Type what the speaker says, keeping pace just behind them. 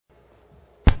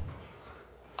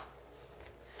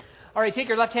All right, take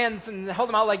your left hands and hold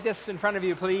them out like this in front of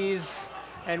you, please.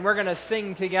 And we're going to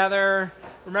sing together.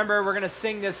 Remember, we're going to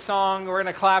sing this song. We're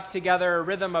going to clap together, a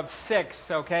rhythm of 6,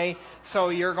 okay? So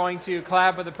you're going to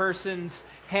clap with the person's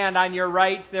hand on your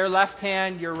right, their left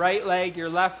hand, your right leg, your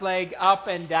left leg, up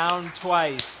and down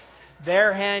twice.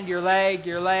 Their hand, your leg,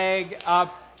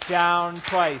 up, down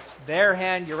twice. Their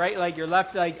hand, your right leg, your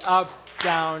left leg, up,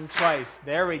 down twice.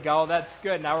 There we go. That's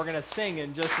good. Now we're going to sing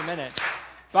in just a minute.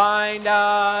 Bind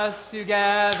us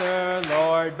together,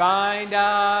 Lord, bind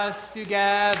us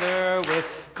together with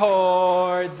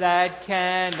cords that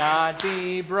cannot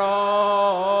be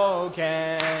broken.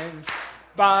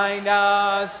 Bind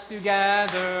us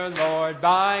together, Lord,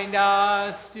 bind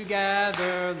us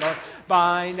together, Lord,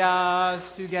 bind us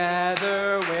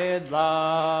together with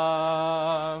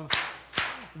love.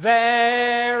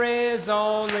 There is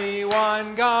only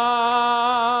one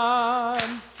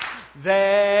God.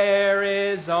 There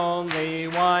is only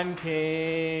one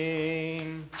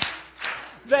King.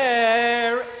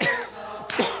 There is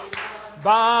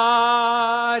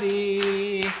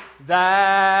body.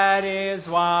 That is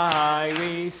why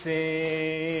we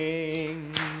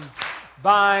sing.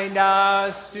 Bind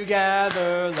us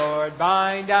together, Lord,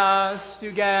 bind us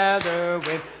together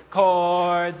with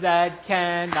cords that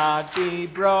cannot be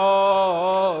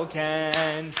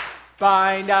broken.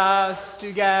 Bind us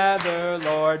together,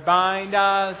 Lord, bind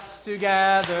us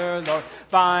together, Lord,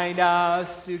 bind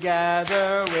us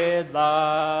together with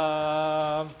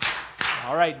love.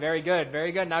 All right, very good,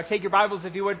 very good. Now take your Bibles,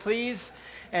 if you would, please,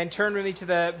 and turn with me to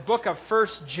the book of 1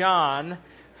 John.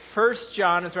 1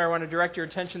 John is where I want to direct your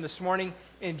attention this morning.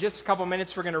 In just a couple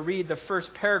minutes, we're going to read the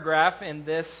first paragraph in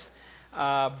this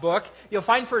book. You'll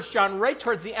find 1 John right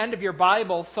towards the end of your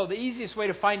Bible, so the easiest way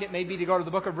to find it may be to go to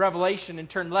the book of Revelation and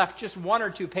turn left just 1 or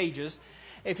 2 pages.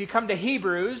 If you come to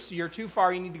Hebrews, you're too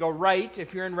far, you need to go right.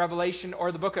 If you're in Revelation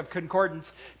or the book of Concordance,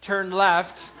 turn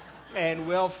left, and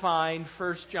we'll find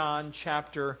 1 John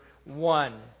chapter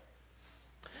 1.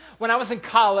 When I was in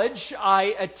college,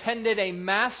 I attended a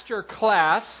master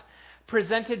class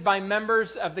presented by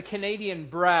members of the Canadian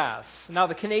Brass. Now,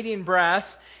 the Canadian Brass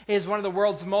is one of the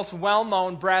world's most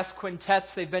well-known brass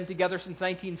quintets. They've been together since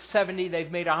 1970.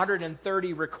 They've made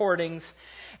 130 recordings.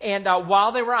 And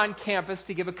while they were on campus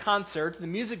to give a concert, the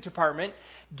music department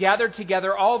gathered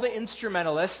together all the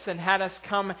instrumentalists and had us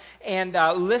come and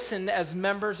listen as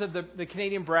members of the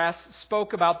Canadian Brass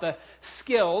spoke about the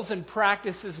skills and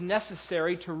practices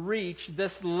necessary to reach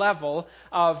this level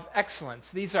of excellence.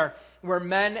 These were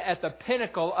men at the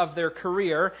pinnacle of their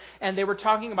career, and they were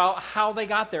talking about how they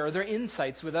got there, or their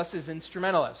insights with us as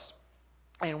instrumentalists.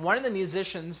 And one of the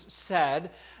musicians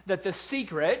said that the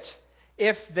secret,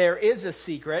 if there is a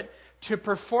secret, to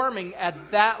performing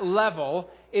at that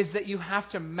level is that you have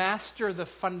to master the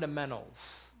fundamentals.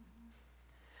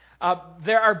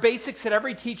 There are basics that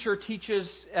every teacher teaches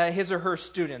his or her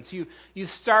students. You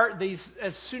start these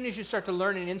as soon as you start to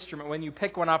learn an instrument. When you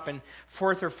pick one up in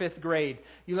 4th or 5th grade,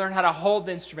 you learn how to hold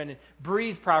the instrument and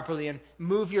breathe properly and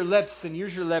move your lips and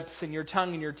use your lips and your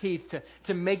tongue and your teeth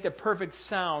to make the perfect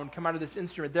sound come out of this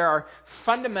instrument. There are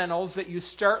fundamentals that you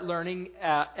start learning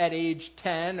at age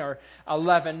 10 or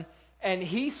 11. And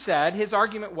he said, his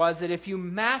argument was that if you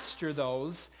master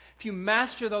those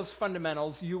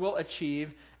fundamentals, you will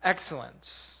achieve excellence.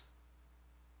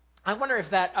 I wonder if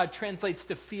that translates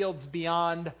to fields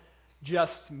beyond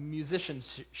just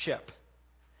musicianship.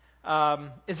 Is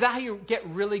that how you get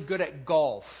really good at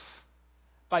golf?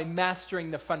 By mastering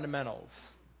the fundamentals?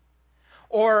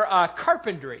 Or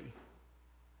carpentry?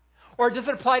 Or does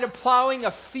it apply to plowing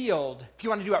a field? If you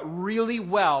want to do it really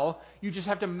well, you just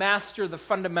have to master the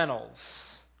fundamentals.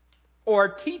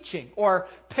 Or teaching, or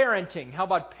parenting. How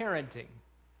about parenting?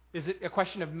 Is it a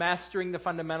question of mastering the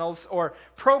fundamentals or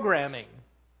programming?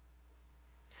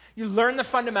 You learn the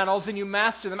fundamentals and you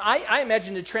master them. I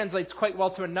imagine it translates quite well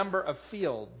to a number of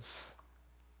fields.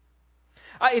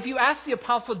 If you ask the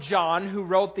Apostle John, who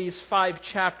wrote these 5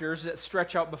 chapters that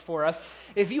stretch out before us,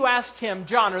 if you asked him,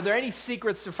 John, are there any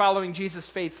secrets to following Jesus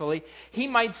faithfully? He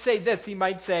might say this. He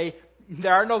might say,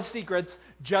 there are no secrets,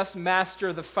 just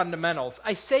master the fundamentals.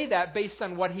 I say that based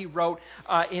on what he wrote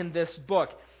in this book.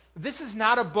 This is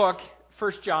not a book,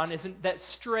 1 John, that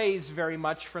strays very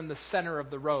much from the center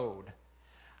of the road.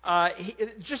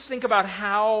 Just think about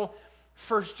how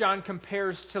 1 John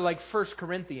compares to like 1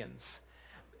 Corinthians.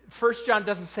 1 John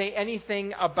doesn't say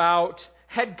anything about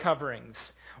head coverings,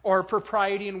 or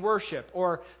propriety in worship,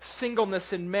 or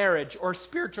singleness in marriage, or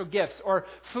spiritual gifts, or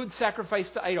food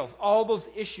sacrificed to idols. All those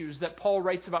issues that Paul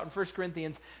writes about in 1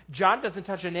 Corinthians, John doesn't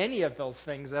touch on any of those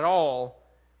things at all.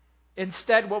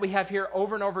 Instead, what we have here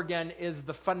over and over again is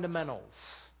the fundamentals.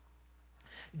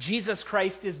 Jesus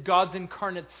Christ is God's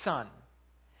incarnate Son.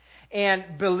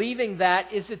 And believing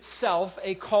that is itself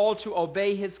a call to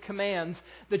obey His commands,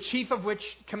 the chief of which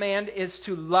command is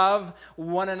to love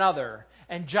one another.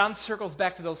 And John circles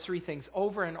back to those three things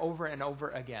over and over and over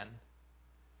again.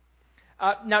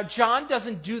 Now, John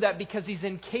doesn't do that because he's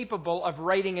incapable of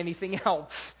writing anything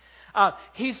else.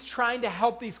 He's trying to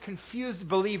help these confused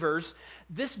believers.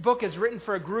 This book is written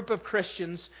for a group of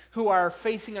Christians who are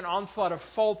facing an onslaught of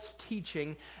false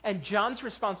teaching, and John's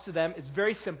response to them is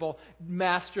very simple: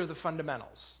 master the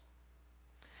fundamentals.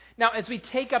 Now, as we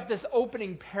take up this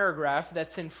opening paragraph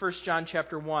that's in 1 John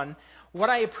chapter 1, what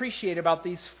I appreciate about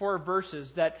these 4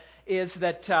 verses is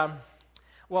that,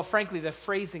 frankly, the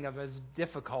phrasing of it is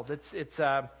difficult.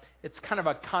 It's kind of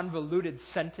a convoluted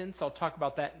sentence. I'll talk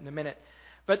about that in a minute.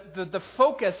 But the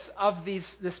focus of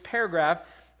this paragraph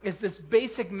is this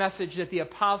basic message that the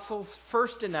apostles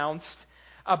first announced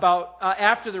about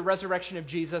after the resurrection of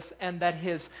Jesus, and that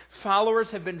His followers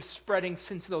have been spreading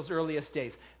since those earliest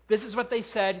days. This is what they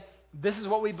said, this is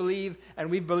what we believe, and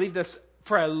we've believed this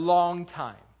for a long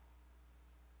time.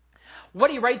 What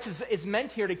he writes is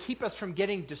meant here to keep us from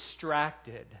getting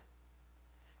distracted.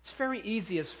 It's very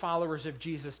easy as followers of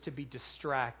Jesus to be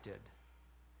distracted.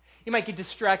 You might get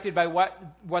distracted by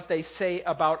what they say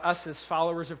about us as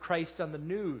followers of Christ on the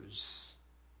news.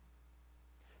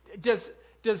 Does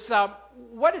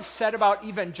what is said about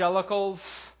evangelicals,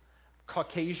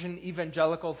 Caucasian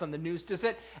evangelicals on the news, does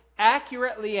it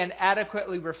accurately and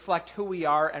adequately reflect who we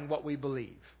are and what we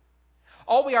believe?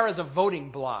 All we are is a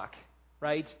voting block,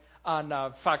 right?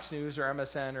 On Fox News or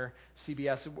MSN or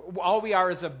CBS. All we are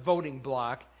is a voting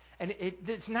block. And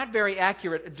it's not very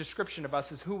accurate a description of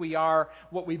us as who we are,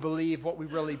 what we believe, what we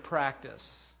really practice.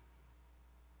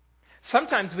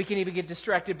 Sometimes we can even get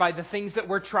distracted by the things that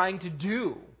we're trying to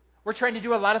do. We're trying to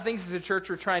do a lot of things as a church.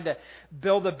 We're trying to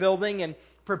build a building and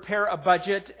prepare a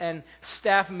budget and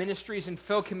staff ministries and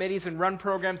fill committees and run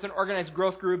programs and organize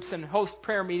growth groups and host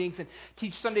prayer meetings and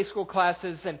teach Sunday school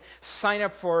classes and sign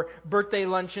up for birthday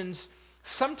luncheons.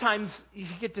 Sometimes you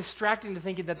get distracted into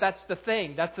thinking that that's the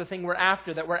thing we're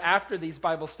after, that we're after these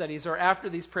Bible studies or after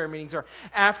these prayer meetings or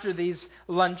after these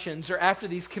luncheons or after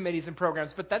these committees and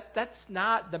programs. But that's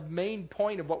not the main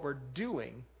point of what we're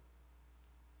doing.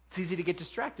 It's easy to get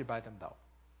distracted by them, though.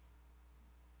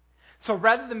 So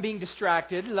rather than being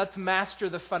distracted, let's master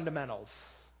the fundamentals.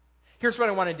 Here's what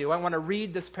I want to do. I want to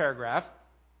read this paragraph.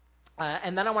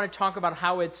 And then I want to talk about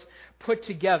how it's put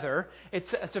together.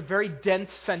 It's a very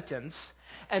dense sentence.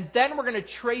 And then we're going to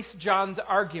trace John's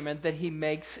argument that he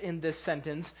makes in this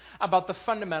sentence about the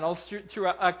fundamentals through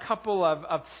a couple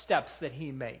of steps that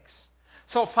he makes.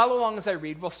 So follow along as I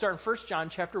read. We'll start in 1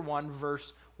 John chapter 1,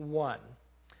 verse 1.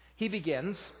 He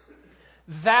begins,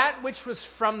 "That which was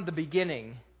from the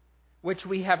beginning, which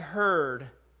we have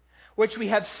heard, which we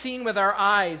have seen with our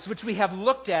eyes, which we have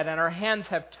looked at and our hands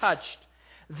have touched,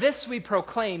 this we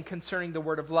proclaim concerning the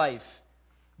word of life.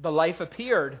 The life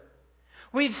appeared.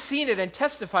 We've seen it and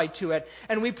testified to it,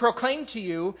 and we proclaim to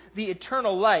you the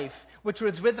eternal life, which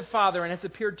was with the Father and has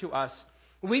appeared to us.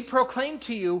 We proclaim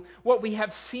to you what we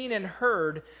have seen and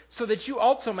heard, so that you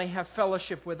also may have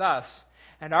fellowship with us.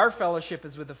 And our fellowship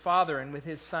is with the Father and with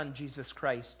His Son, Jesus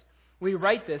Christ. We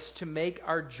write this to make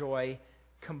our joy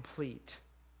complete."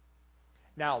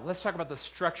 Now, let's talk about the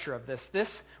structure of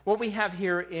this. What we have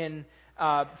here in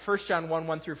 1 John 1,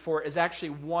 1 through 4 is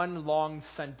actually one long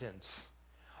sentence.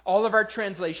 All of our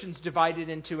translations divided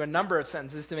into a number of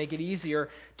sentences to make it easier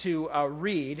to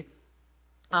read.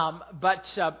 But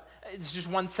it's just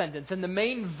one sentence. And the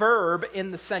main verb in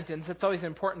the sentence, it's always an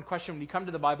important question when you come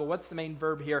to the Bible, what's the main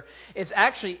verb here? It's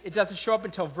actually, it doesn't show up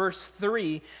until verse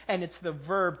 3, and it's the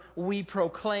verb we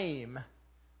proclaim.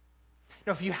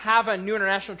 Now, if you have a New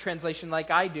International Translation like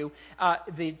I do,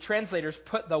 the translators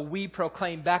put the we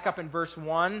proclaim back up in verse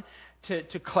 1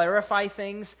 to clarify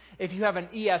things. If you have an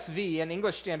ESV, an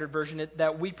English Standard Version,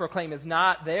 that we proclaim is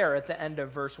not there at the end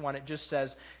of verse 1. It just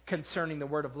says concerning the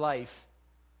word of life.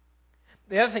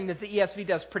 The other thing that the ESV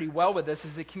does pretty well with this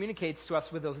is it communicates to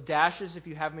us with those dashes, if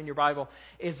you have them in your Bible,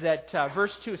 is that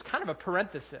verse 2 is kind of a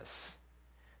parenthesis.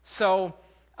 So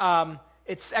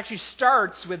it actually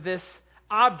starts with this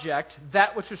object,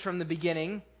 that which was from the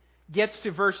beginning, gets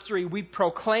to verse 3, we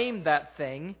proclaim that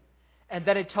thing, and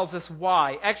then it tells us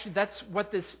why. Actually, that's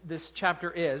what this chapter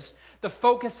is. The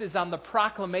focus is on the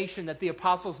proclamation that the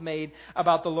apostles made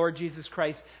about the Lord Jesus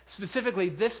Christ. Specifically,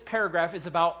 this paragraph is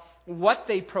about what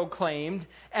they proclaimed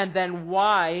and then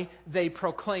why they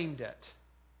proclaimed it.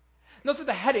 And those are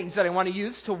the headings that I want to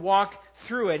use to walk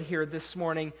through it here this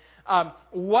morning.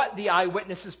 What the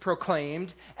eyewitnesses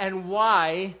proclaimed and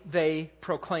why they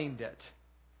proclaimed it.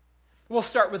 We'll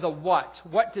start with the what.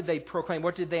 What did they proclaim?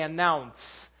 What did they announce?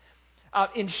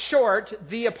 In short,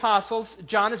 the apostles,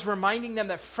 John is reminding them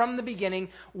that from the beginning,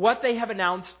 what they have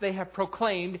announced, they have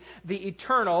proclaimed the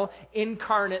eternal,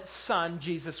 incarnate Son,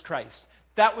 Jesus Christ.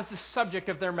 That was the subject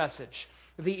of their message.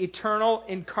 The eternal,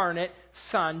 incarnate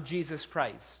Son, Jesus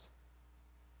Christ.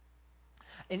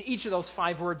 And each of those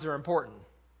 5 words are important.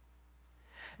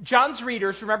 John's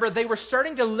readers, remember, they were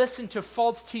starting to listen to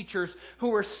false teachers who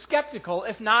were skeptical,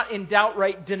 if not in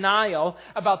downright denial,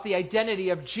 about the identity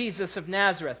of Jesus of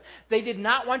Nazareth. They did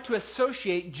not want to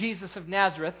associate Jesus of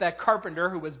Nazareth, that carpenter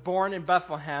who was born in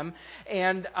Bethlehem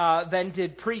and then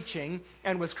did preaching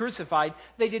and was crucified.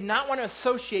 They did not want to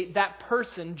associate that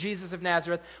person, Jesus of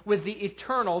Nazareth, with the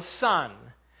eternal Son.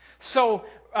 So,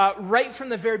 right from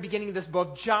the very beginning of this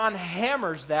book, John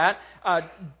hammers that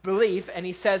belief, and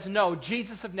he says, no,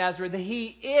 Jesus of Nazareth, he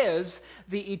is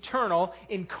the eternal,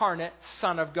 incarnate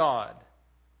Son of God.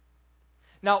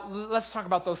 Now, let's talk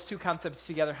about those two concepts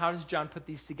together. How does John put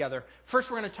these together? First,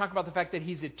 we're going to talk about the fact that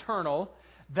he's eternal.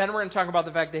 Then we're going to talk about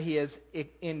the fact that he is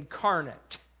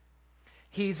incarnate.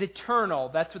 He's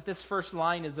eternal. That's what this first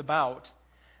line is about.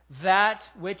 That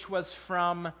which was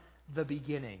from the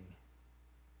beginning.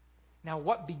 Now,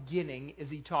 what beginning is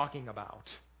he talking about?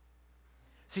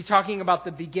 Is he talking about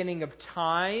the beginning of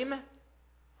time?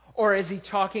 Or is he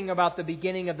talking about the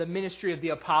beginning of the ministry of the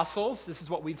apostles? This is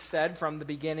what we've said from the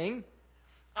beginning.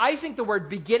 I think the word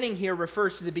beginning here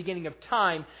refers to the beginning of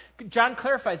time. John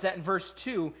clarifies that in verse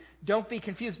 2. Don't be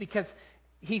confused, because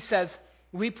he says,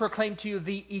 we proclaim to you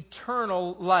the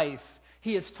eternal life.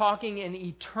 He is talking in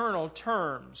eternal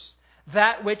terms.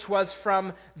 That which was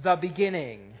from the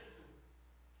beginning.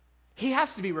 He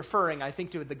has to be referring, I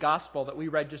think, to the gospel that we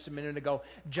read just a minute ago,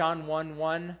 John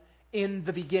 1:1. In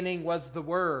the beginning was the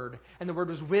Word, and the Word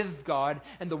was with God,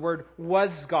 and the Word was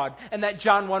God. And that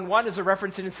John 1:1 is a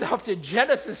reference in itself to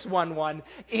Genesis 1:1.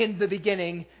 In the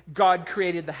beginning, God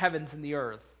created the heavens and the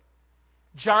earth.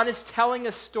 John is telling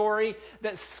a story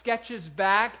that sketches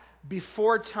back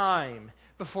before time.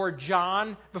 Before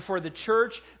John, before the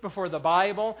church, before the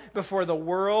Bible, before the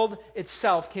world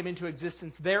itself came into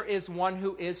existence, there is one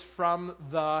who is from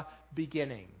the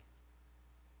beginning.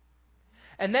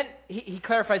 And then he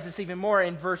clarifies this even more.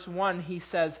 In verse 1, he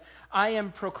says, I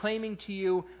am proclaiming to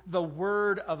you the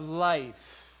word of life.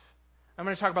 I'm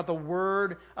going to talk about the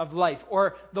word of life,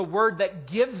 or the word that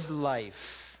gives life.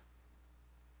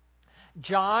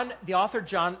 John, the author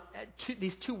John,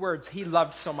 these two words he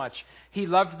loved so much. He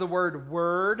loved the word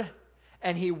word,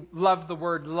 and he loved the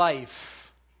word life.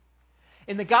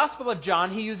 In the Gospel of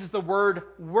John, he uses the word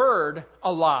word a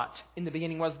lot. In the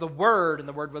beginning was the Word, and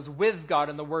the Word was with God,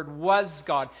 and the Word was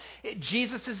God.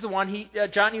 Jesus is the one,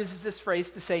 John uses this phrase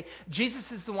to say, Jesus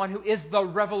is the one who is the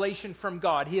revelation from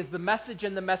God. He is the message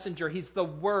and the messenger. He's the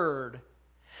Word.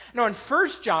 Now in 1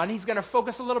 John, he's going to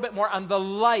focus a little bit more on the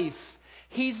life.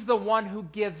 He's the one who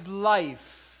gives life.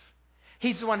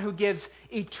 He's the one who gives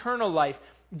eternal life.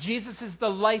 Jesus is the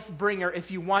life bringer. If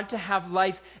you want to have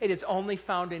life, it is only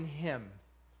found in Him.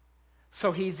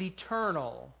 So He's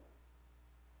eternal.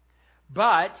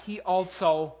 But He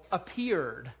also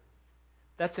appeared.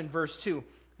 That's in verse 2.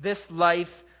 This life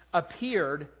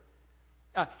appeared.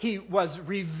 He was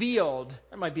revealed.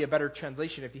 That might be a better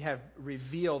translation if you have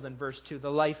revealed in verse 2. The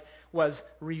life was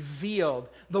revealed.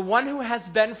 The one who has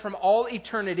been from all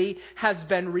eternity has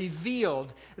been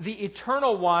revealed. The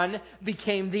eternal one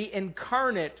became the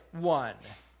incarnate one.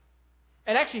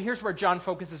 And actually, here's where John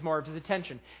focuses more of his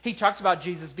attention. He talks about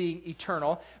Jesus being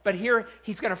eternal, but here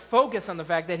he's going to focus on the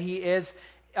fact that He is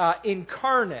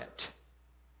incarnate.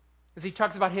 As he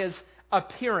talks about His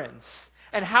appearance.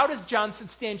 And how does John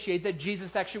substantiate that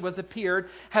Jesus actually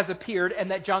has appeared,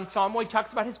 and that John saw Him? Well, he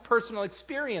talks about His personal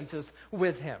experiences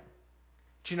with Him.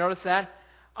 Did you notice that?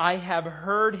 I have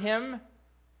heard Him,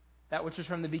 that which is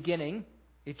from the beginning,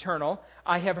 eternal.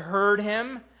 I have heard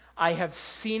Him. I have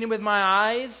seen Him with my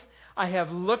eyes. I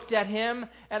have looked at Him,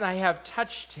 and I have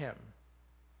touched Him.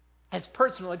 His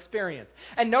personal experience.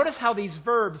 And notice how these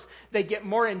verbs, they get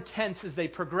more intense as they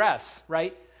progress,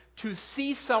 right? To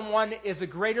see someone is a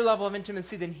greater level of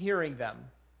intimacy than hearing them.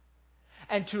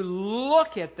 And to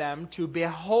look at them, to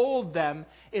behold them,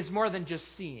 is more than just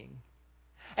seeing.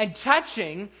 And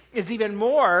touching is even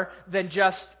more than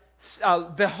just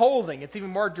beholding. It's even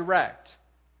more direct.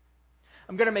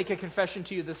 I'm going to make a confession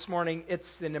to you this morning. It's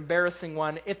an embarrassing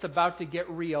one. It's about to get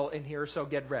real in here, so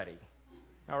get ready.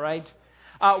 All right?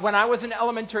 When I was in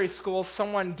elementary school,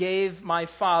 someone gave my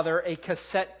father a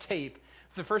cassette tape.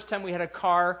 It's the first time we had a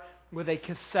car with a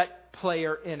cassette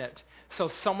player in it.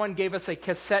 So someone gave us a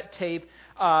cassette tape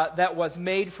that was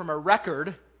made from a record.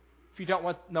 If you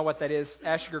don't know what that is,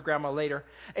 ask your grandma later.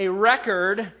 A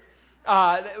record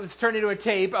that was turned into a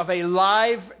tape of a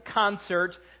live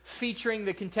concert featuring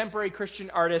the contemporary Christian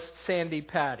artist Sandi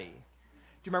Patty. Do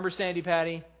you remember Sandi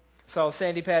Patty? So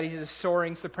Sandi Patty is a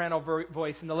soaring soprano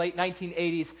voice. In the late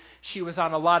 1980s, she was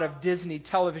on a lot of Disney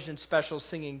television specials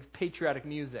singing patriotic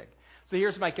music. So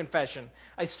here's my confession.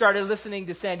 I started listening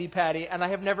to Sandi Patty, and I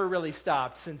have never really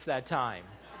stopped since that time.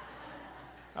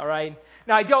 All right?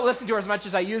 Now, I don't listen to her as much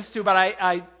as I used to, but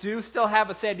I do still have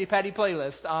a Sandi Patty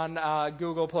playlist on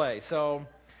Google Play. So,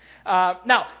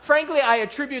 now, frankly, I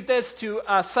attribute this to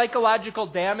psychological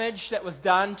damage that was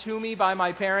done to me by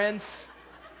my parents.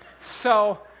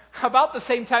 So, about the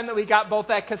same time that we got both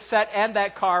that cassette and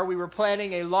that car, we were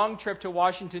planning a long trip to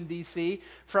Washington, D.C.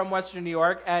 from Western New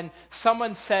York, and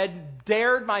someone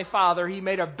dared my father, he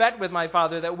made a bet with my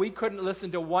father that we couldn't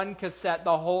listen to one cassette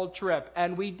the whole trip,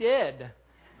 and we did.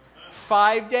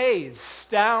 5 days,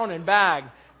 down and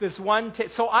back, this one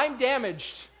so I'm damaged,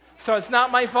 so it's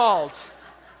not my fault.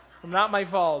 Not my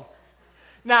fault.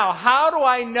 Now, how do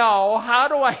I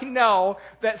know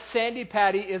that Sandi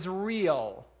Patty is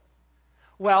real?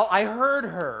 Well, I heard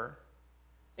her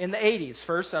in the 80s,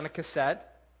 first on a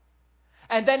cassette.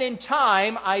 And then in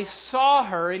time, I saw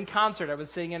her in concert. I was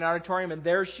sitting in an auditorium, and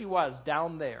there she was,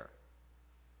 down there.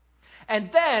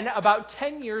 And then, about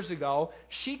 10 years ago,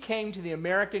 she came to the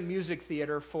American Music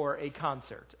Theater for a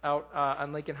concert out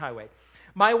on Lincoln Highway.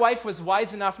 My wife was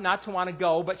wise enough not to want to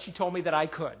go, but she told me that I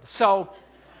could. So,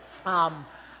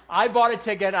 I bought a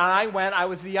ticket, and I went. I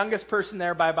was the youngest person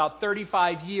there by about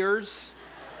 35 years.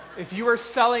 If you were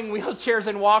selling wheelchairs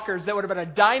and walkers, that would have been a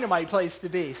dynamite place to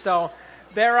be. So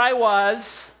there I was.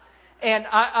 And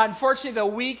unfortunately, the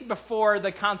week before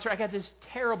the concert, I got this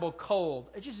terrible cold.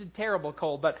 It's just a terrible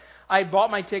cold. But I bought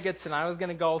my tickets, and I was going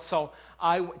to go. So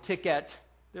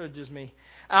it was just me.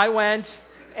 I went,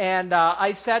 and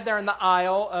I sat there in the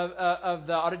aisle of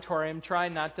the auditorium,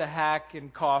 trying not to hack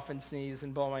and cough and sneeze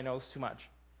and blow my nose too much.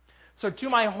 So to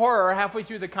my horror, halfway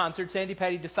through the concert, Sandi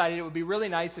Patty decided it would be really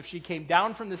nice if she came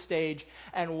down from the stage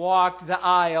and walked the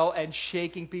aisle and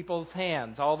shaking people's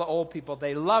hands. All the old people,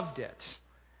 they loved it.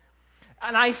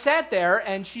 And I sat there,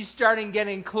 and she started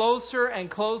getting closer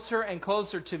and closer and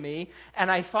closer to me,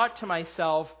 and I thought to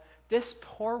myself, this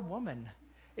poor woman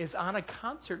is on a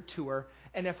concert tour,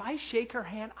 and if I shake her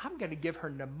hand, I'm going to give her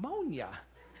pneumonia.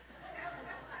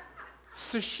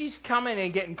 So she's coming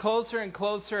and getting closer and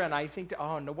closer, and I think,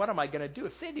 oh, no, what am I going to do?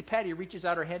 If Sandi Patty reaches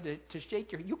out her hand to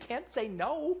shake you can't say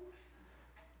no.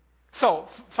 So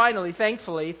finally,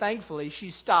 thankfully,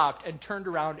 she stopped and turned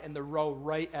around in the row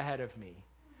right ahead of me.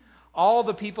 All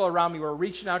the people around me were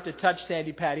reaching out to touch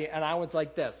Sandi Patty, and I was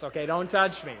like this, okay, don't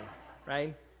touch me,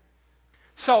 right?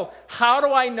 So how do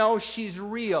I know she's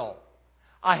real?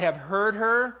 I have heard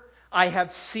her, I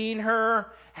have seen her,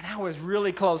 and I was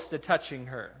really close to touching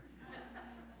her.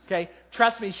 Okay,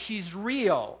 trust me, she's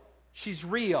real. She's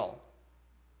real.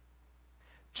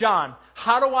 John,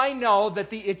 how do I know that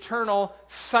the eternal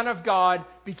Son of God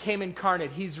became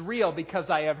incarnate? He's real because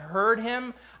I have heard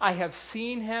him, I have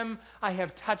seen him, I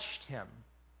have touched him.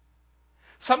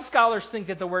 Some scholars think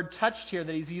that the word touched here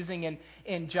that he's using in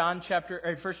 1 John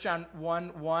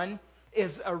 1:1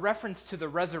 is a reference to the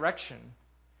resurrection.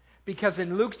 Because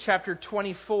in Luke chapter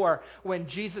 24, when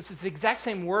Jesus, it's the exact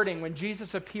same wording, when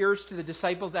Jesus appears to the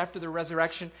disciples after the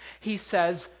resurrection, he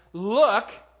says, look,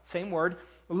 same word,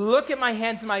 look at my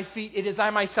hands and my feet, it is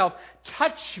I myself.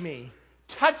 Touch me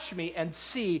and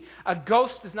see. A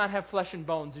ghost does not have flesh and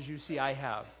bones as you see I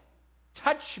have.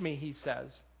 Touch me, he says.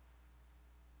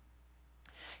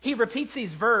 He repeats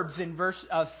these verbs in verse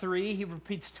 3. He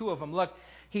repeats two of them. Look,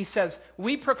 he says,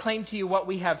 we proclaim to you what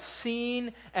we have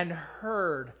seen and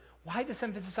heard. Why this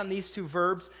emphasis on these two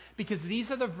verbs? Because these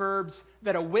are the verbs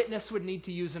that a witness would need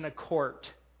to use in a court.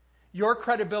 Your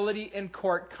credibility in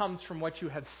court comes from what you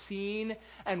have seen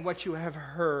and what you have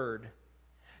heard.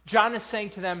 John is saying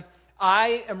to them,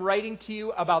 I am writing to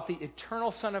you about the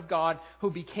eternal Son of God who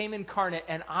became incarnate,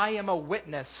 and I am a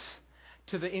witness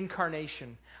to the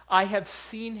incarnation. I have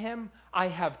seen him, I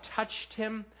have touched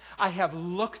him, I have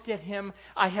looked at him,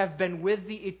 I have been with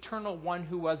the eternal one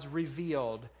who was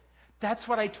revealed. That's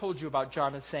what I told you about,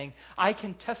 John is saying. I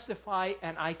can testify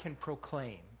and I can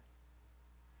proclaim.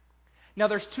 Now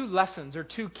there's two lessons or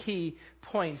two key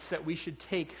points that we should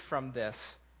take from this.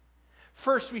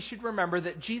 First, we should remember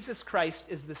that Jesus Christ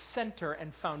is the center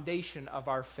and foundation of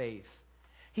our faith.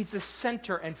 He's the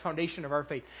center and foundation of our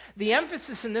faith. The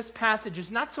emphasis in this passage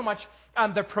is not so much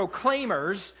on the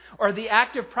proclaimers or the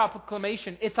act of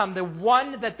proclamation. It's on the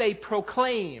one that they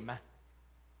proclaim.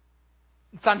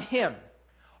 It's on him.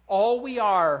 All we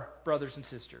are, brothers and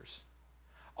sisters,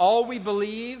 All we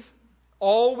believe,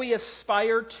 all we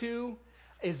aspire to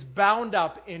is bound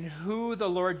up in who the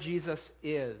Lord Jesus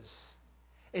is.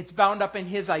 It's bound up in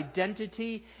His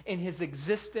identity, in His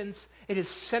existence. It is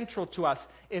central to us.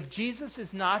 If Jesus is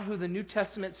not who the New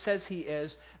Testament says He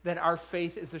is, then our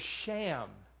faith is a sham.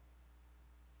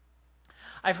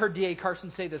 I've heard D.A.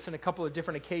 Carson say this on a couple of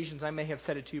different occasions. I may have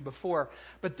said it to you before.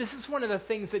 But this is one of the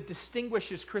things that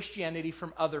distinguishes Christianity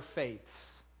from other faiths.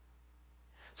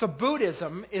 So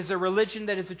Buddhism is a religion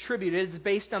that is attributed, it's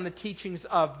based on the teachings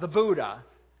of the Buddha,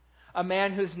 a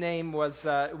man whose name was,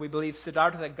 we believe,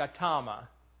 Siddhartha Gautama,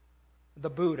 the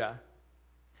Buddha.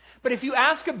 But if you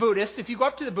ask a Buddhist, if you go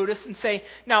up to the Buddhist and say,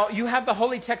 now, you have the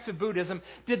holy texts of Buddhism,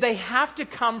 did they have to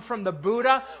come from the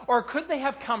Buddha, or could they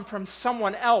have come from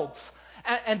someone else?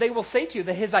 And they will say to you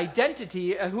that his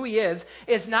identity, who he is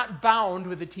not bound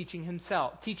with the teachings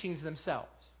themselves.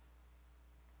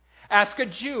 Ask a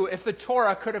Jew if the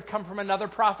Torah could have come from another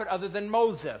prophet other than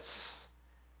Moses.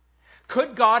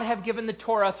 Could God have given the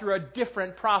Torah through a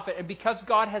different prophet? And because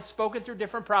God has spoken through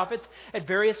different prophets at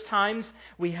various times,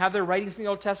 we have their writings in the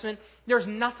Old Testament, there's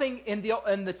nothing in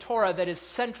the Torah that is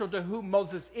central to who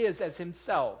Moses is as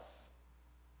himself.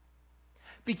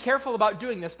 Be careful about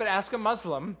doing this, but ask a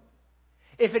Muslim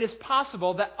if it is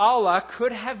possible that Allah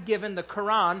could have given the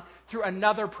Quran through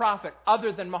another prophet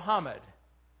other than Muhammad.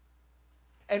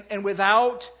 And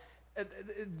without,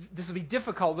 this will be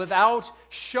difficult, without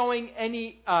showing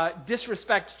any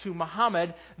disrespect to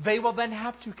Muhammad, they will then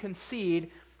have to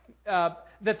concede that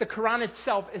the Quran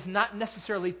itself is not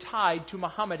necessarily tied to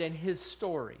Muhammad and his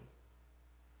story.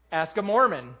 Ask a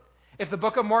Mormon if the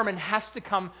Book of Mormon has to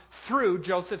come through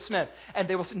Joseph Smith. And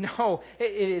they will say, no,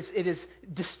 it is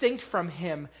distinct from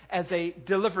him as a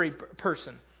delivery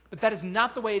person. But that is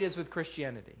not the way it is with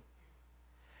Christianity.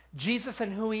 Jesus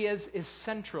and who He is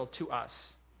central to us.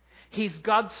 He's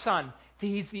God's Son.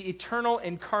 He's the eternal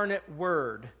incarnate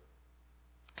Word.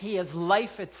 He is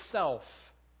life itself.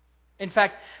 In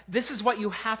fact, this is what you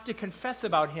have to confess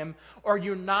about Him, or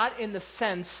you're not, in the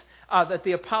sense that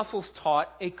the apostles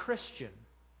taught, a Christian.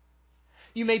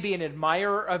 You may be an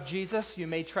admirer of Jesus. You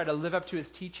may try to live up to His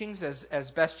teachings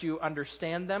as best you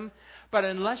understand them. But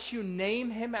unless you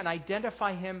name Him and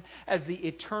identify Him as the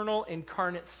eternal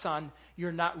incarnate Son,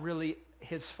 you're not really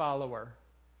His follower.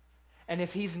 And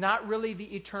if He's not really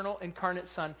the eternal incarnate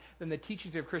Son, then the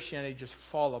teachings of Christianity just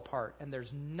fall apart, and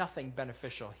there's nothing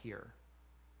beneficial here.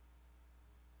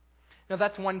 Now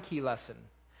that's one key lesson.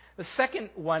 The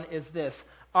second one is this.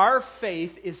 Our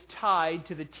faith is tied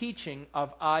to the teaching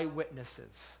of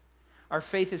eyewitnesses. Our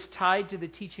faith is tied to the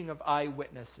teaching of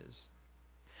eyewitnesses.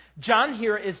 John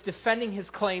here is defending his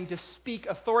claim to speak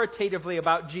authoritatively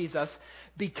about Jesus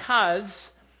because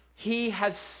he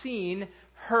has seen,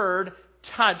 heard,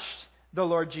 touched the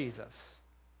Lord Jesus.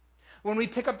 When we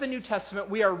pick up the New Testament,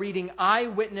 we are reading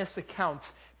eyewitness accounts,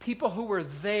 people who were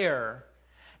there.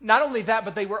 Not only that,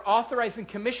 but they were authorized and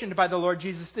commissioned by the Lord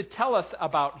Jesus to tell us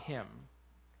about Him.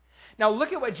 Now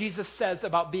look at what Jesus says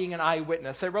about being an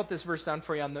eyewitness. I wrote this verse down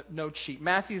for you on the note sheet.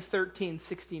 Matthew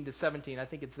 13:16-17, I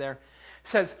think it's there.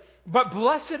 It says, "But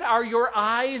blessed are your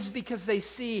eyes because they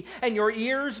see, and your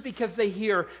ears because they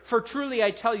hear. For truly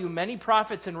I tell you, many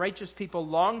prophets and righteous people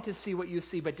long to see what you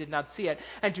see but did not see it,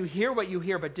 and to hear what you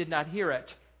hear but did not hear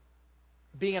it."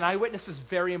 Being an eyewitness is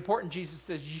very important. Jesus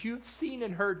says, "You've seen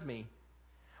and heard me."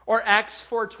 Or Acts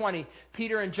 4:20,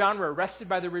 Peter and John were arrested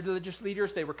by the religious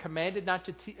leaders. They were commanded not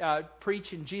to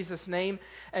preach in Jesus' name.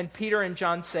 And Peter and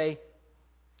John say,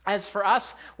 "As for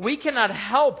us, we cannot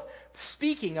help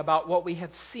speaking about what we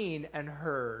have seen and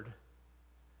heard."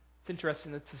 It's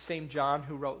interesting, that's the same John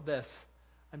who wrote this.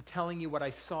 I'm telling you what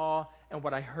I saw and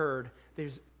what I heard.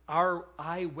 There's our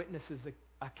eyewitnesses'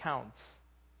 accounts.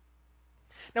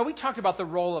 Now, we talked about the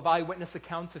role of eyewitness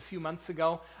accounts a few months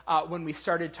ago when we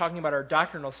started talking about our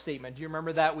doctrinal statement. Do you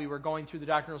remember that? We were going through the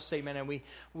doctrinal statement and we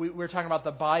were talking about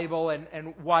the Bible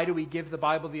and why do we give the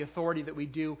Bible the authority that we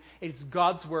do. It's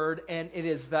God's Word and it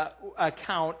is the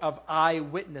account of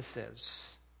eyewitnesses.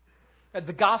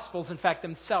 The Gospels, in fact,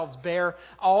 themselves bear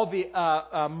all the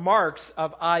marks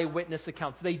of eyewitness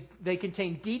accounts. They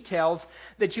contain details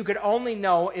that you could only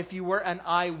know if you were an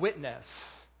eyewitness.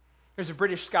 There's a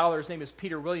British scholar, his name is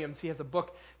Peter Williams. He has a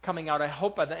book coming out, I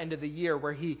hope, by the end of the year,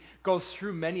 where he goes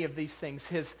through many of these things.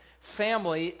 His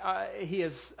family,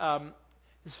 his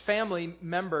family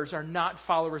members are not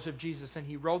followers of Jesus, and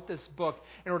he wrote this book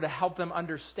in order to help them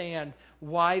understand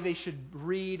why they should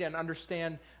read and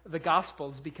understand the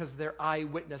Gospels, because they're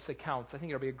eyewitness accounts. I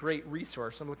think it'll be a great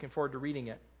resource. I'm looking forward to reading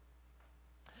it.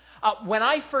 When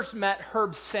I first met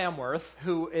Herb Samworth,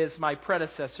 who is my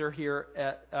predecessor here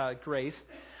at Grace,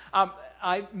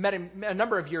 I met him a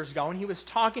number of years ago, and he was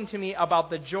talking to me about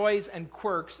the joys and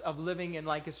quirks of living in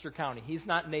Lancaster County. He's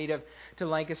not native to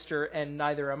Lancaster, and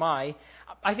neither am I.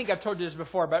 I think I've told you this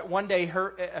before, but one day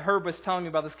Herb was telling me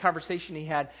about this conversation he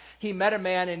had. He met a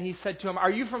man, and he said to him,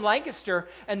 "Are you from Lancaster?"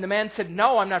 And the man said,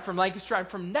 "No, I'm not from Lancaster. I'm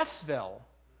from Neffsville."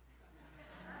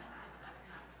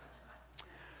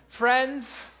 Friends,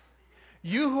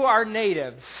 you who are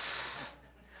natives,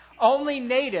 only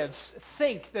natives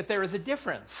think that there is a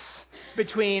difference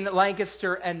between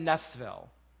Lancaster and Neffsville.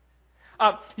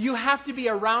 You have to be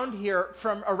around here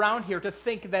to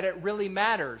think that it really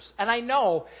matters. And I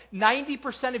know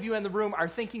 90% of you in the room are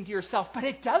thinking to yourself, but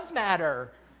it does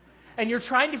matter. And you're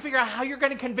trying to figure out how you're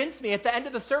going to convince me at the end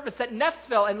of the service that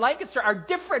Neffsville and Lancaster are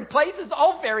different places,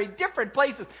 all very different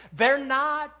places. They're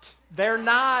not. They're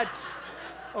not.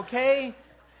 Okay?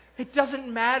 It doesn't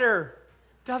matter.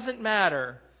 Doesn't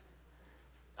matter.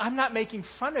 I'm not making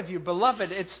fun of you,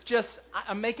 beloved. It's just,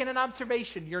 I'm making an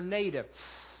observation. You're natives.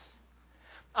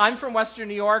 I'm from Western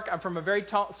New York. I'm from a very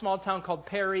small town called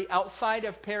Perry. Outside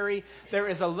of Perry, there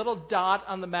is a little dot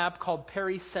on the map called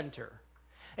Perry Center.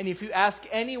 And if you ask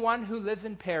anyone who lives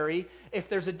in Perry if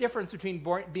there's a difference between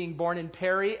being born in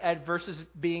Perry versus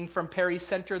being from Perry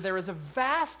Center, there is a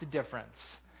vast difference.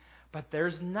 But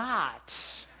there's not.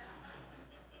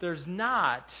 There's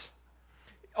not.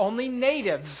 Only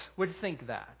natives would think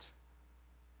that.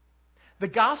 The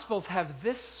Gospels have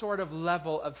this sort of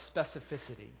level of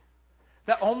specificity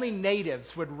that only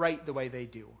natives would write the way they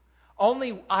do.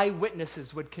 Only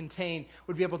eyewitnesses would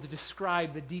be able to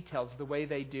describe the details the way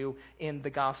they do in the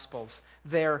Gospels.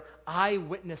 They're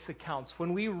eyewitness accounts.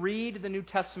 When we read the New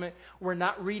Testament, we're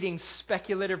not reading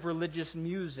speculative religious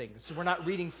musings. We're not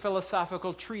reading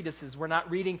philosophical treatises. We're not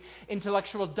reading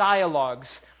intellectual dialogues.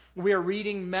 We are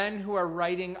reading men who are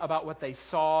writing about what they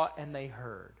saw and they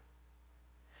heard.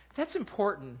 That's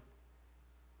important.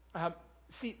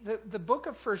 See, the book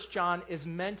of 1 John is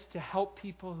meant to help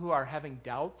people who are having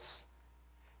doubts.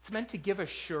 It's meant to give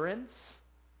assurance.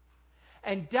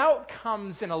 And doubt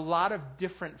comes in a lot of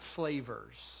different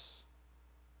flavors.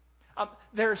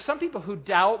 There are some people who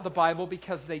doubt the Bible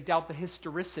because they doubt the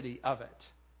historicity of it.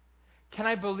 Can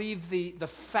I believe the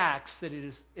facts that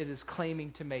it is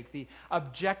claiming to make, the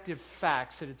objective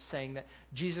facts that it's saying that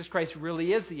Jesus Christ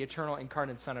really is the eternal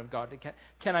incarnate Son of God?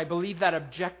 Can I believe that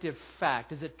objective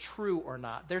fact? Is it true or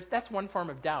not? That's one form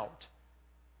of doubt.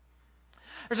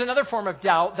 There's another form of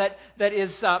doubt that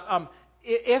is,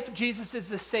 if Jesus is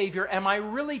the Savior, am I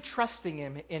really trusting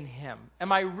in Him?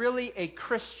 Am I really a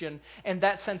Christian in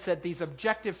that sense that these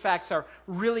objective facts are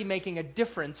really making a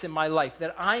difference in my life?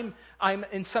 That I'm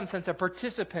in some sense a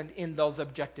participant in those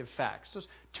objective facts. There's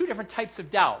two different types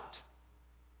of doubt.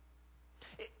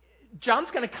 John's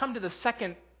going to come to the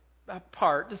second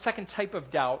part, the second type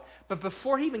of doubt, but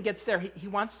before he even gets there, he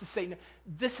wants to say,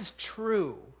 this is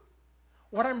true.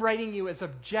 What I'm writing you is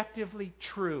objectively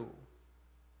true.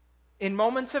 In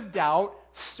moments of doubt,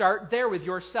 start there with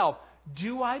yourself.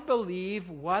 Do I believe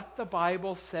what the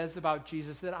Bible says about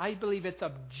Jesus? That I believe it's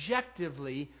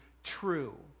objectively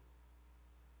true.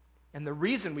 And the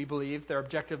reason we believe they're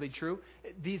objectively true,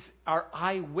 these are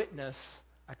eyewitness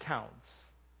accounts.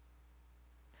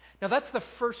 Now that's the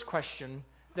first question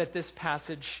that this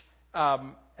passage,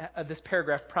 this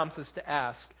paragraph prompts us to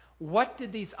ask. What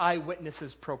did these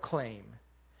eyewitnesses proclaim?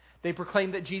 They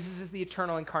proclaimed that Jesus is the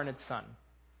eternal incarnate Son.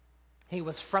 He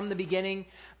was from the beginning,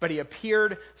 but he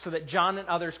appeared so that John and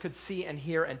others could see and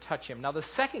hear and touch him. Now the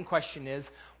second question is,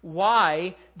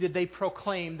 why did they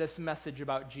proclaim this message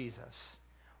about Jesus?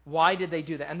 Why did they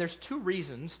do that? And there's two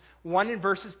reasons, one in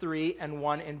verses 3 and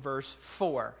one in verse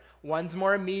 4. One's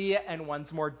more immediate and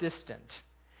one's more distant.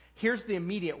 Here's the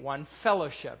immediate one,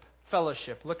 fellowship.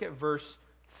 Fellowship. Look at verse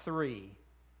 3.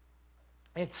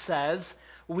 It says,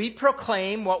 we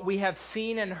proclaim what we have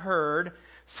seen and heard,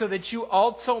 so that you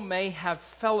also may have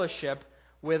fellowship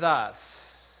with us.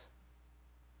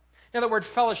 Now, the word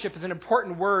fellowship is an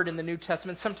important word in the New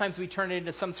Testament. Sometimes we turn it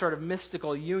into some sort of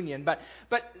mystical union, but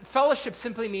fellowship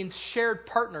simply means shared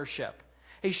partnership,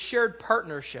 a shared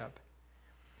partnership.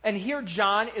 And here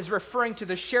John is referring to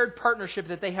the shared partnership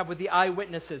that they have with the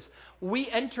eyewitnesses. We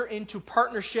enter into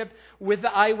partnership with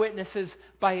the eyewitnesses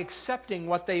by accepting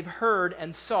what they've heard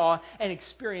and saw and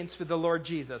experienced with the Lord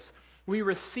Jesus. We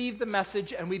receive the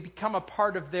message and we become a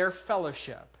part of their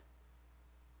fellowship.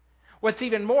 What's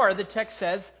even more, the text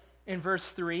says in verse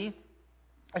 3,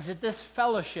 is that this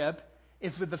fellowship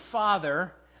is with the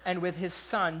Father and with His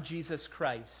Son, Jesus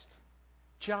Christ.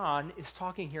 John is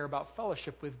talking here about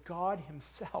fellowship with God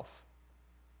Himself.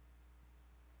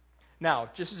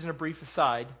 Now, just as a brief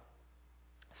aside,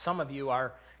 some of you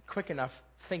are quick enough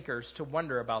thinkers to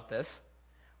wonder about this.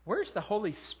 Where's the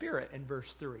Holy Spirit in verse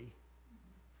 3?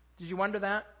 Did you wonder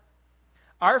that?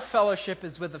 Our fellowship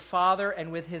is with the Father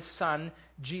and with His Son,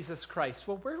 Jesus Christ.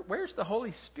 Well, where's the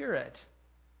Holy Spirit?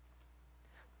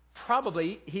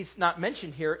 Probably He's not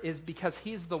mentioned here is because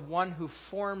He's the one who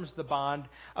forms the bond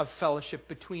of fellowship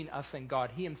between us and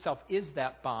God. He Himself is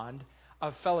that bond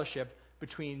of fellowship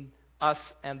between us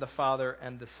and the Father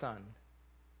and the Son.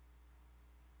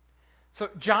 So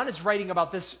John is writing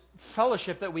about this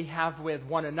fellowship that we have with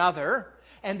one another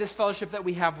and this fellowship that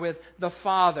we have with the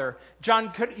Father.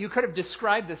 John, you could have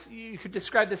described this. You could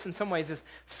describe this in some ways as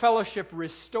fellowship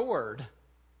restored.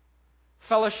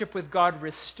 Fellowship with God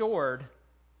restored.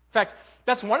 In fact,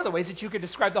 that's one of the ways that you could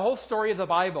describe the whole story of the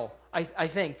Bible, I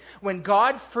think. When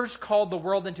God first called the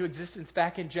world into existence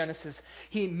back in Genesis,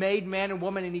 He made man and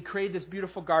woman and He created this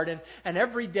beautiful garden. And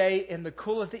every day in the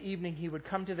cool of the evening, He would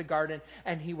come to the garden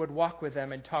and He would walk with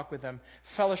them and talk with them.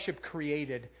 Fellowship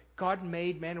created. God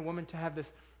made man and woman to have this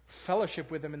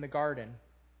fellowship with Him in the garden.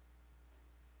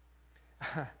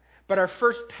 But our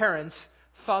first parents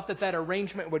thought that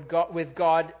arrangement with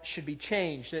God should be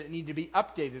changed, that it needed to be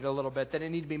updated a little bit, that it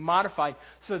needed to be modified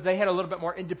so that they had a little bit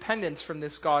more independence from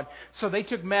this God. So they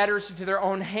took matters into their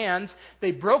own hands. They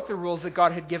broke the rules that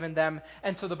God had given them,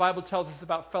 and so the Bible tells us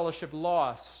about fellowship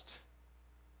lost.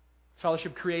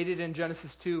 Fellowship created in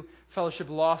Genesis 2, fellowship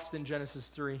lost in Genesis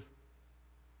 3.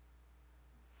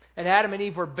 And Adam and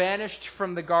Eve were banished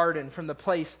from the garden, from the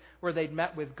place where they'd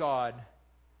met with God.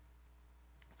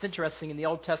 It's interesting, in the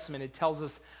Old Testament it tells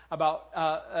us about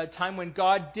a time when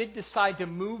God did decide to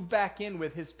move back in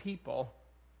with His people.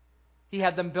 He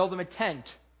had them build Him a tent.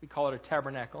 We call it a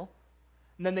tabernacle.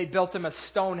 And then they built Him a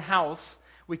stone house.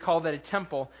 We call that a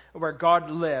temple where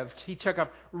God lived. He took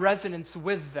up residence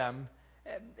with them.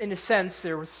 In a sense,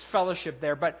 there was fellowship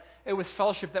there, but it was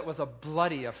fellowship that was a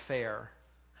bloody affair.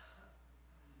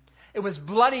 It was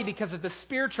bloody because of the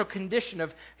spiritual condition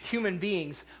of human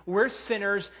beings. We're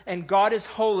sinners and God is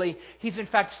holy. He's in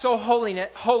fact so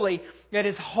holy that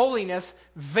His holiness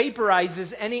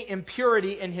vaporizes any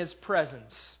impurity in His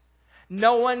presence.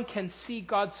 No one can see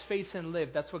God's face and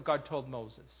live. That's what God told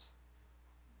Moses.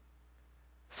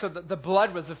 So the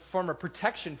blood was a form of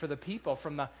protection for the people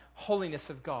from the holiness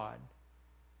of God.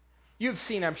 You've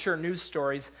seen, I'm sure, news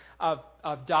stories of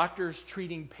doctors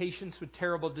treating patients with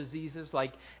terrible diseases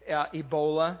like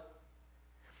Ebola.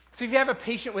 So if you have a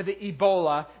patient with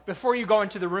Ebola, before you go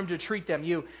into the room to treat them,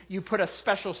 you put a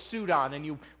special suit on and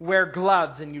you wear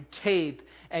gloves and you tape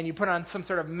and you put on some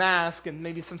sort of mask and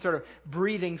maybe some sort of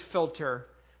breathing filter.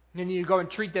 And then you go and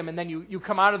treat them, and then you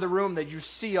come out of the room that you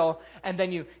seal, and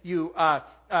then you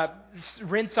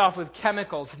rinse off with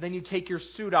chemicals, and then you take your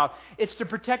suit off. It's to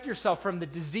protect yourself from the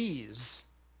disease.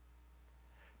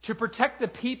 To protect the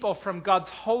people from God's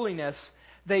holiness,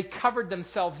 they covered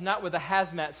themselves not with a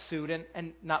hazmat suit,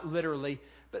 and not literally,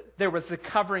 but there was the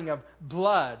covering of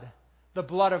blood, the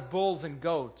blood of bulls and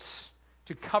goats,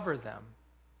 to cover them.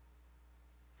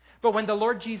 But when the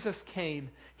Lord Jesus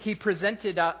came, He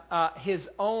presented His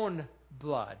own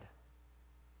blood.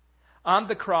 On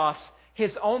the cross,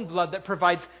 His own blood that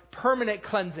provides permanent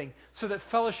cleansing so that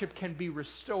fellowship can be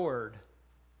restored.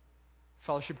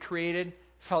 Fellowship created,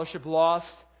 fellowship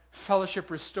lost, fellowship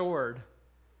restored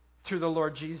through the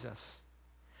Lord Jesus.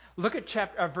 Look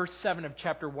at verse 7 of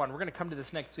chapter 1. We're going to come to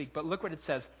this next week, but look what it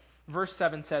says. Verse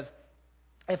 7 says,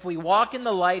 "If we walk in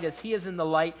the light as He is in the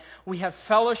light, we have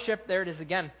fellowship," there it is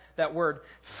again, that word,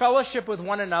 "fellowship with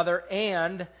one another,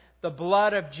 and the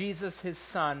blood of Jesus, His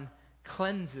Son,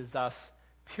 cleanses us,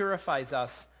 purifies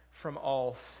us from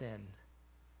all sin."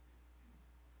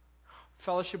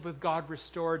 Fellowship with God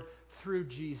restored through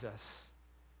Jesus.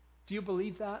 Do you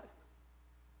believe that?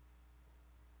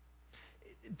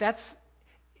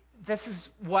 This is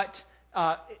what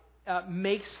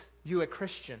makes you a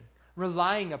Christian,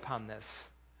 relying upon this.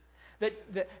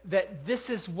 That this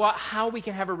is how we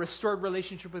can have a restored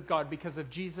relationship with God because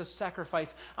of Jesus' sacrifice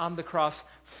on the cross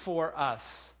for us.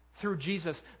 Through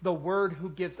Jesus, the Word who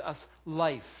gives us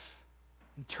life.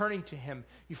 And turning to Him,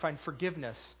 you find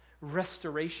forgiveness,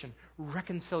 restoration,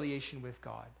 reconciliation with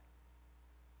God.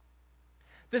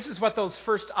 This is what those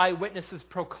first eyewitnesses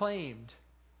proclaimed.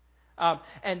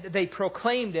 And they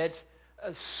proclaimed it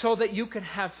so that you can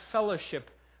have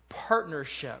fellowship,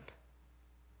 partnership.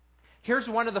 Here's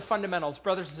one of the fundamentals,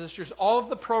 brothers and sisters. All of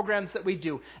the programs that we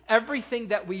do, everything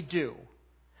that we do,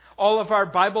 all of our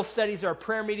Bible studies, our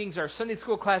prayer meetings, our Sunday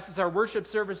school classes, our worship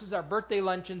services, our birthday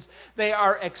luncheons, they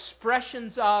are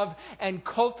expressions of and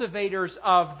cultivators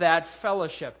of that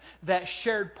fellowship, that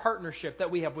shared partnership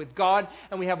that we have with God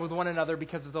and we have with one another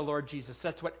because of the Lord Jesus.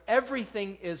 That's what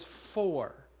everything is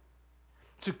for.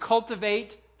 to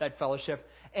cultivate that fellowship,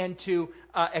 and to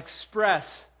express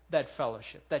that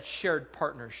fellowship, that shared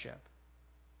partnership.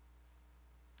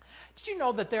 Did you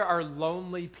know that there are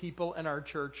lonely people in our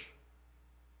church?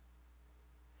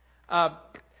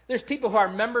 There's people who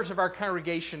are members of our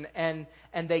congregation, and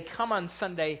they come on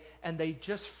Sunday and they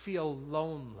just feel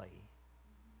lonely.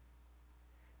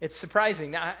 It's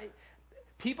surprising. Now,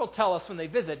 people tell us when they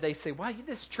visit, they say, wow,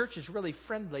 this church is really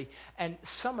friendly. And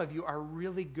some of you are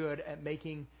really good at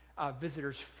making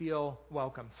visitors feel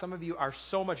welcome. Some of you are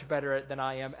so much better at it than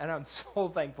I am, and I'm so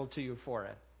thankful to you for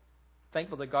it.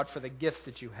 Thankful to God for the gifts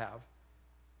that you have.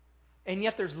 And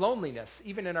yet there's loneliness.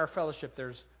 Even in our fellowship,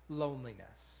 there's loneliness.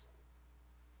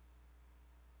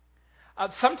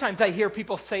 Sometimes I hear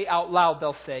people say out loud,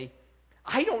 they'll say,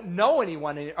 I don't know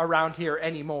anyone around here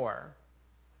anymore.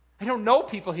 I don't know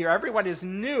people here. Everyone is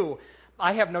new.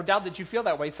 I have no doubt that you feel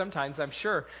that way sometimes, I'm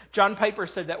sure. John Piper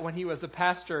said that when he was a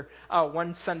pastor,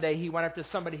 one Sunday he went up to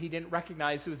somebody he didn't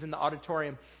recognize who was in the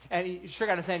auditorium, and he shook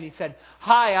out his hand and he said,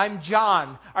 "Hi, I'm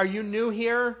John. Are you new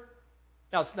here?"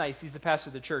 Now, it's nice. He's the pastor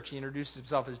of the church. He introduces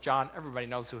himself as John. Everybody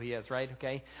knows who he is, right?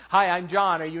 Okay. "Hi, I'm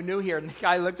John. Are you new here?" And the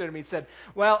guy looked at him and he said,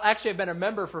 "Well, actually, I've been a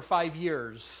member for 5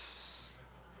 years."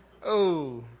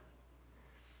 Oh.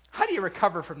 How do you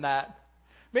recover from that?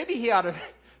 Maybe he ought to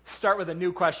start with a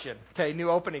new question. Okay, new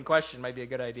opening question might be a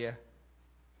good idea.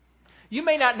 You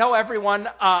may not know everyone.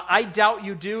 I doubt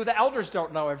you do. The elders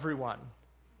don't know everyone.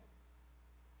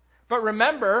 But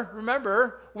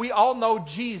remember, we all know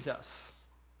Jesus.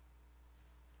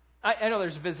 I know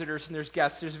there's visitors and there's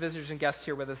guests. There's visitors and guests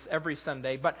here with us every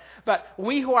Sunday. But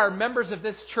we who are members of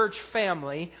this church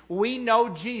family, we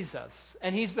know Jesus.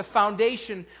 And He's the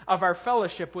foundation of our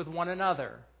fellowship with one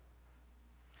another.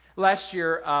 Last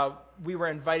year, we were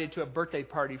invited to a birthday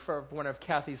party for one of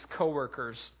Kathy's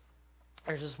coworkers.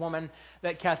 There's this woman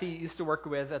that Kathy used to work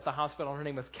with at the hospital. Her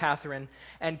name was Catherine.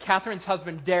 And Catherine's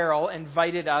husband, Daryl,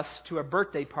 invited us to a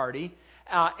birthday party,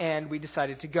 and we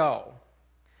decided to go.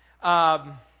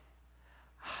 Can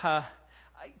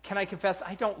I confess,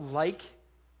 I don't like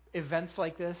events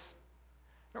like this.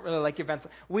 I don't really like events.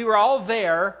 We were all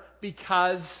there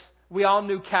because we all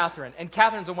knew Catherine. And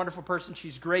Catherine's a wonderful person.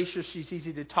 She's gracious. She's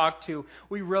easy to talk to.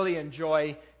 We really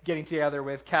enjoy getting together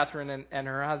with Catherine and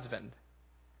her husband.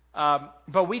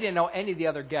 But we didn't know any of the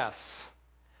other guests.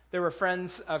 There were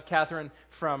friends of Catherine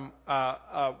from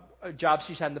jobs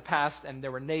she's had in the past, and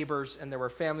there were neighbors, and there were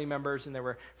family members, and there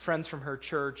were friends from her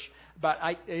church. But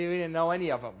we didn't know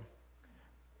any of them.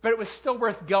 But it was still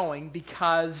worth going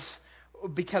because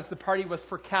the party was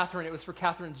for Catherine. It was for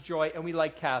Catherine's joy, and we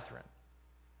like Catherine.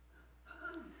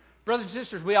 Brothers and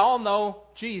sisters, we all know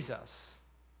Jesus.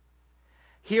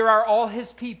 Here are all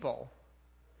His people.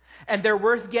 And they're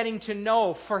worth getting to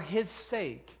know for His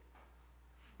sake.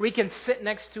 We can sit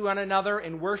next to one another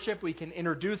in worship. We can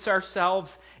introduce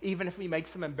ourselves. Even if we make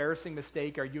some embarrassing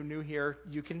mistake, "Are you new here?"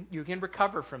 You can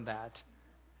recover from that.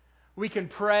 We can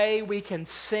pray. We can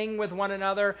sing with one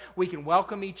another. We can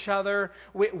welcome each other.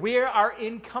 We are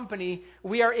in company.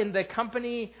 We are in the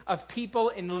company of people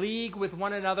in league with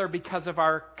one another because of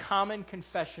our common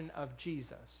confession of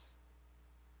Jesus.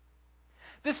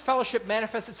 This fellowship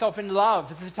manifests itself in love.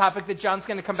 This is a topic that John's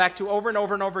going to come back to over and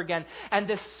over and over again. And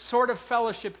this sort of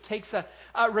fellowship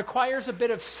requires a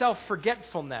bit of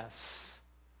self-forgetfulness.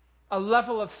 A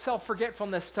level of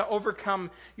self-forgetfulness to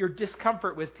overcome your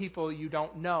discomfort with people you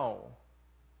don't know.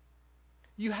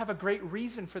 You have a great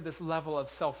reason for this level of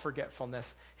self-forgetfulness.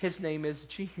 His name is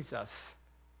Jesus.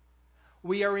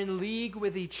 We are in league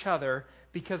with each other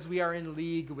because we are in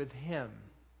league with Him.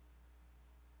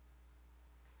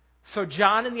 So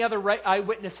John and the other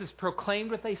eyewitnesses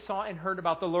proclaimed what they saw and heard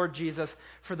about the Lord Jesus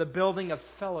for the building of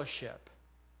fellowship.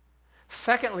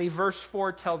 Secondly, verse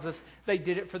 4 tells us they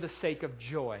did it for the sake of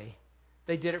joy.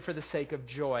 They did it for the sake of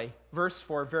joy. Verse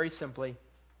 4, very simply,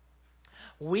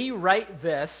 "We write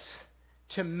this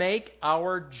to make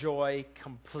our joy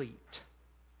complete."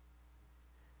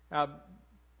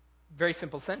 Very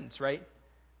simple sentence, right?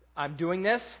 I'm doing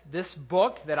this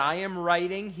book that I am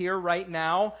writing here right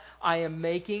now, I am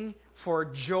making for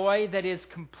joy that is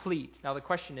complete. Now the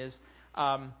question is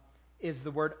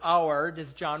the word "our,"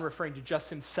 is John referring to just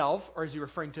himself, or is he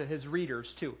referring to his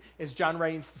readers too? Is John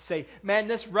writing to say,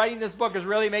 "Man, writing this book is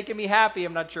really making me happy.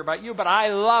 I'm not sure about you, but I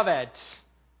love it"?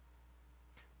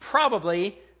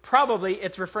 Probably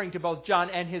it's referring to both John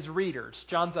and his readers.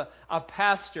 John's a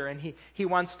pastor, and he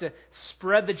wants to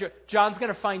spread the joy. John's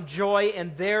going to find joy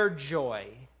in their joy.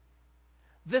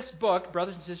 This book,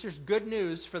 brothers and sisters, good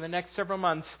news for the next several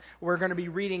months. We're going to be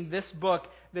reading this book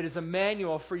that is a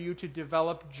manual for you to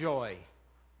develop joy.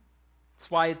 That's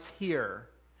why it's here.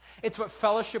 It's what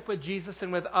fellowship with Jesus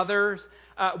and with others,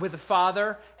 with the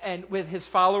Father and with His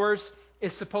followers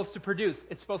is supposed to produce.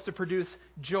 It's supposed to produce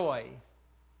joy.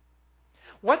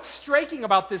 What's striking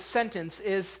about this sentence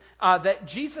is that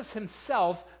Jesus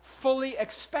Himself fully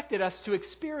expected us to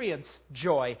experience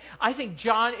joy. I think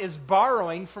John is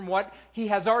borrowing from what he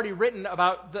has already written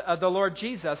about the Lord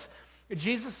Jesus.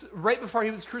 Jesus, right before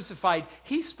He was crucified,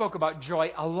 He spoke about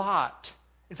joy a lot.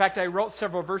 In fact, I wrote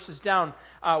several verses down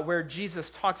where Jesus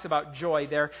talks about joy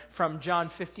there from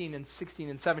John 15 and 16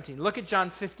 and 17. Look at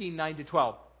John 15, 9 to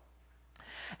 12.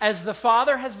 As the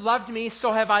Father has loved me,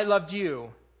 so have I loved you.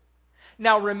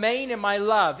 Now remain in my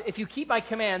love. If you keep my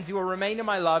commands, you will remain in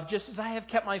my love, just as I have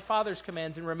kept my Father's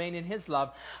commands and remain in His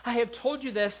love. I have told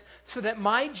you this so that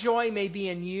my joy may be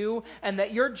in you and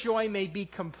that your joy may be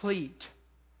complete.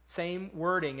 Same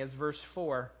wording as verse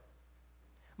 4.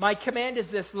 My command is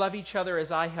this: love each other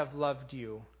as I have loved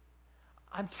you.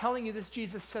 I'm telling you this,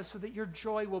 Jesus says, so that your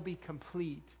joy will be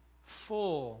complete,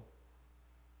 full.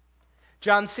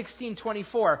 John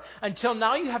 16:24. Until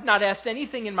now you have not asked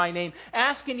anything in my name.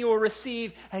 Ask and you will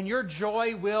receive, and your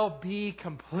joy will be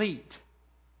complete.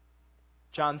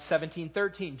 John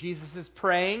 17:13. Jesus is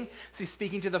praying. So He's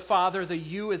speaking to the Father. The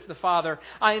you is the Father.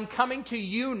 I am coming to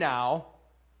you now,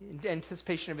 in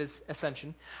anticipation of His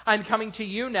ascension. I am coming to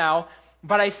you now,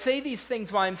 but I say these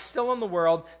things while I'm still in the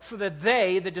world, so that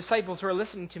they, the disciples who are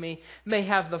listening to me, may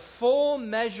have the full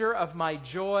measure of my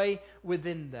joy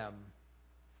within them.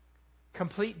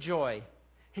 Complete joy.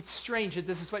 It's strange that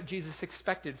this is what Jesus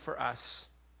expected for us,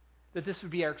 that this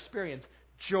would be our experience.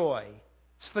 Joy.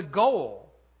 It's the goal.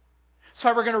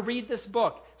 So we're going to read this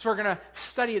book. So we're going to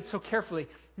study it so carefully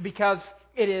because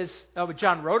it is,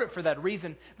 John wrote it for that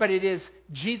reason, but it is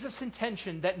Jesus'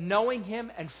 intention that knowing Him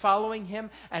and following Him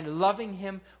and loving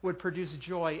Him would produce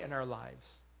joy in our lives.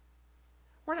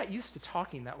 We're not used to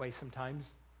talking that way sometimes.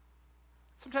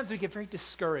 Sometimes we get very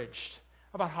discouraged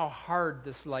about how hard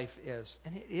this life is.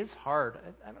 And it is hard.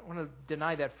 I don't want to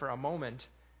deny that for a moment.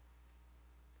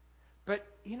 But,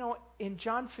 in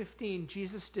John 15,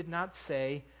 Jesus did not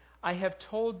say, I have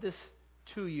told this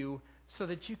to you so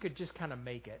that you could just kind of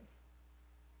make it.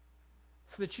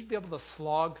 So that you'd be able to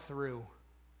slog through.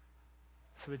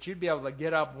 So that you'd be able to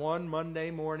get up one Monday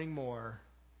morning more.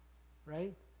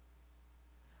 Right?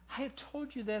 I have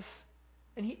told you this,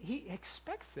 and he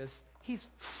expects this. He's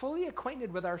fully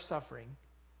acquainted with our suffering.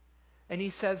 And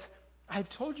He says, I've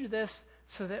told you this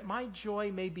so that my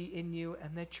joy may be in you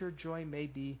and that your joy may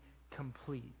be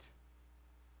complete.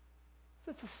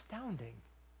 That's astounding.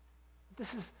 This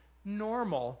is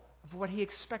normal of what He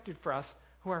expected for us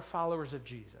who are followers of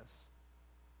Jesus.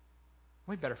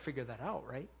 We better figure that out,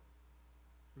 right?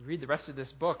 Read the rest of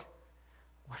this book.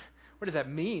 What does that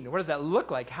mean? What does that look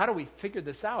like? How do we figure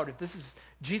this out if this is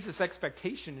Jesus'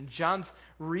 expectation and John's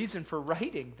reason for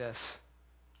writing this?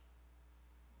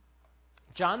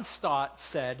 John Stott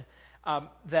said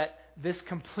that this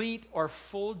complete or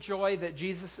full joy that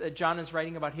John is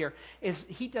writing about here is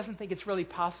he doesn't think it's really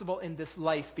possible in this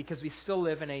life because we still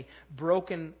live in a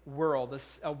broken world,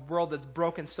 a world that's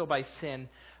broken still by sin.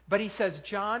 But he says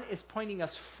John is pointing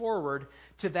us forward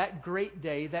to that great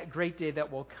day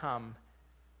that will come.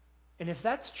 And if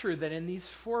that's true, then in these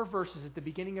 4 verses at the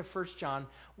beginning of 1 John,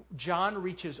 John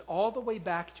reaches all the way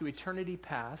back to eternity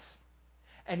past,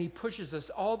 and he pushes us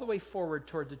all the way forward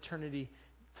towards eternity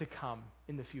to come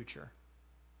in the future.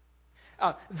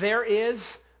 There is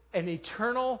an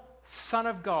eternal Son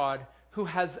of God who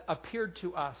has appeared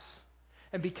to us.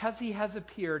 And because He has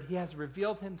appeared, He has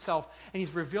revealed Himself, and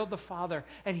He's revealed the Father,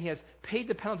 and He has paid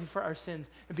the penalty for our sins.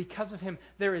 And because of Him,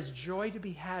 there is joy to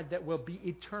be had that will be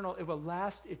eternal. It will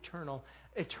last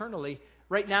eternally.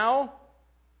 Right now,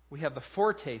 we have the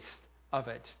foretaste of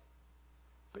it.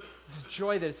 But this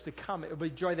joy that is to come, it will be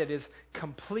joy that is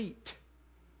complete.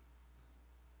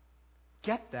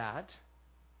 Get that.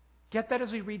 Get that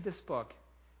as we read this book,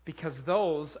 because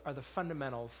those are the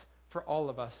fundamentals for all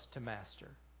of us to master.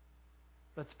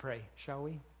 Let's pray, shall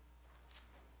we?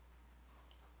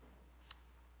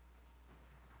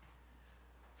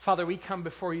 Father, we come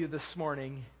before you this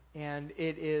morning, and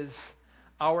it is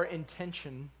our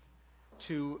intention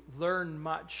to learn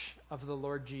much of the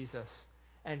Lord Jesus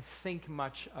and think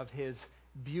much of His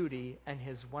beauty and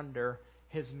His wonder,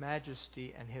 His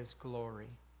majesty and His glory.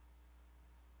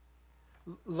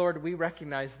 Lord, we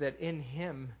recognize that in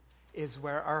Him is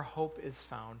where our hope is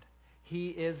found. He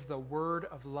is the Word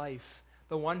of life,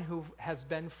 the one who has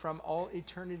been from all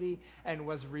eternity and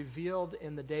was revealed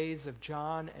in the days of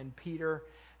John and Peter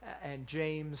and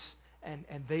James, and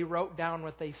they wrote down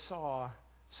what they saw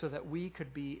so that we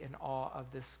could be in awe of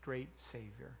this great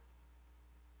Savior.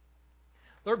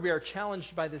 Lord, we are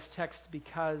challenged by this text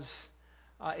because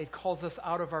it calls us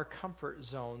out of our comfort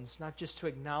zones, not just to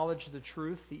acknowledge the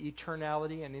truth, the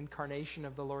eternality and incarnation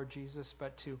of the Lord Jesus,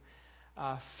 but to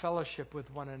fellowship with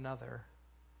one another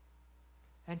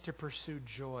and to pursue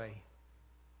joy.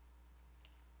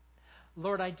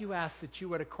 Lord, I do ask that you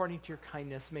would, according to your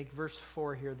kindness, make verse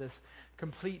 4 here, this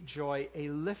complete joy, a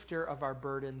lifter of our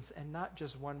burdens, and not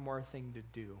just one more thing to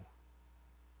do,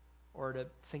 or to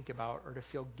think about, or to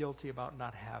feel guilty about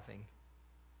not having.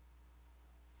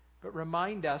 But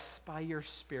remind us by your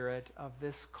Spirit of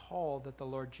this call that the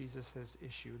Lord Jesus has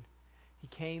issued. He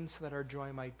came so that our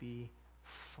joy might be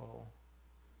full.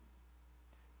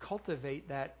 Cultivate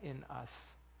that in us,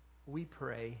 we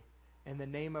pray, in the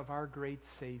name of our great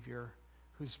Savior,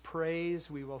 whose praise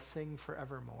we will sing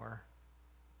forevermore.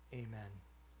 Amen.